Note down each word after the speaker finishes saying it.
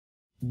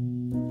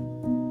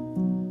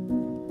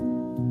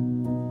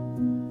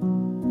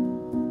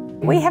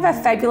We have a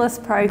fabulous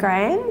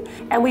program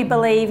and we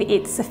believe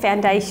it's a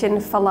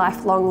foundation for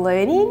lifelong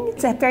learning.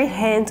 It's a very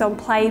hands-on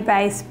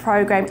play-based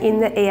program in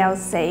the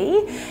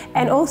ELC,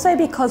 and also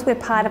because we're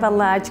part of a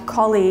large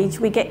college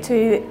we get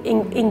to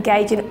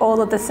engage in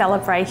all of the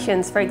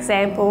celebrations. For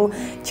example,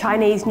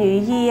 Chinese New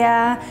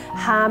Year,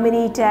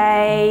 Harmony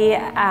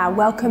Day,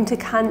 Welcome to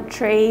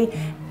Country.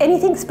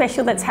 Anything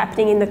special that's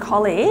happening in the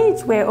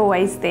college, we're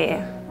always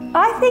there.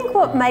 I think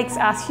what makes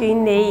us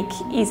unique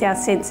is our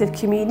sense of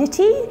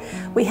community.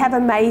 We have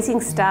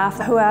amazing staff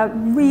who are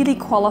really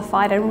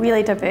qualified and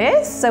really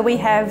diverse. So we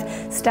have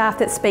staff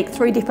that speak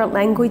 3 different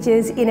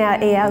languages in our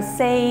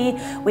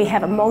ELC. We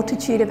have a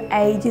multitude of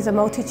ages, a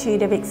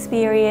multitude of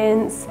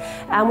experience.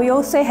 We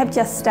also have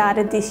just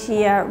started this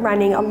year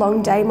running a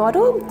long day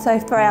model. So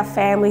for our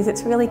families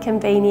it's really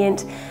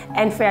convenient,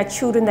 and for our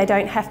children they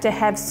don't have to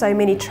have so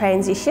many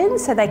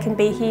transitions, so they can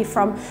be here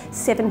from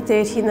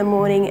 7:30 in the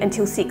morning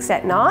until 6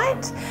 at night.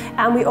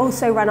 We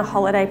also run a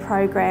holiday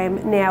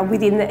program now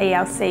within the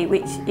ELC,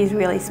 which is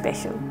really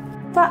special.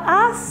 For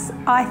us,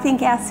 I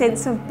think our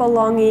sense of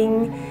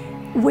belonging,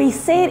 we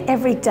see it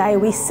every day.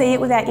 We see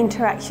it with our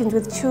interactions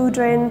with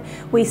children.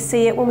 We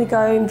see it when we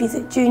go and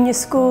visit junior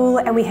school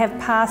and we have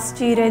past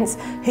students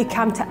who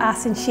come to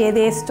us and share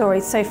their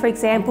stories. So for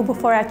example,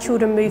 before our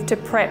children move to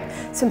prep,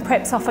 some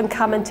preps often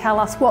come and tell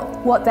us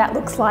what that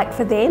looks like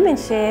for them and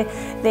share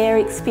their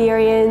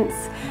experience.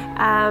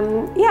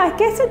 Yeah, I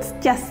guess it's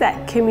just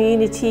that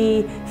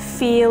community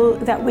feel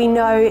that we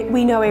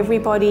know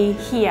everybody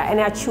here, and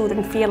our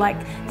children feel like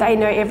they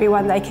know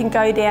everyone. They can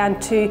go down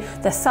to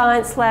the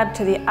science lab,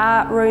 to the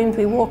art rooms,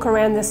 we walk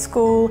around the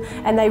school,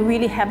 and they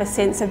really have a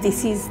sense of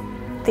this is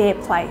their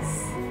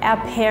place. Our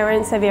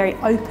parents are very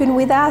open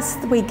with us.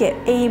 We get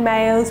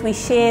emails, we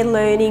share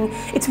learning.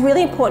 It's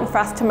really important for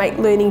us to make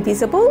learning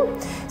visible.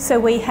 So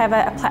we have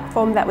a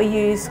platform that we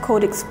use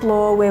called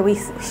Explore, where we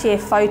share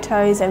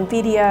photos and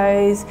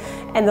videos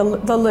and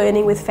the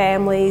learning with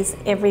families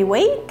every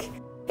week.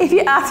 If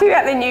you ask me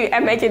about the new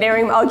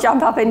Imaginarium, I'll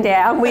jump up and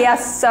down. We are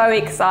so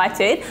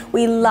excited.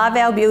 We love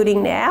our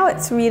building now.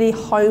 It's really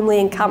homely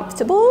and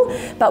comfortable,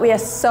 but we are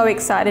so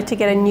excited to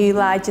get a new,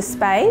 larger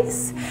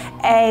space.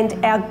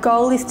 And our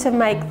goal is to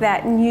make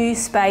that new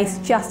space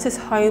just as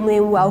homely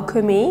and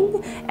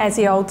welcoming as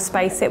the old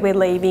space that we're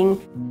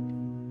leaving.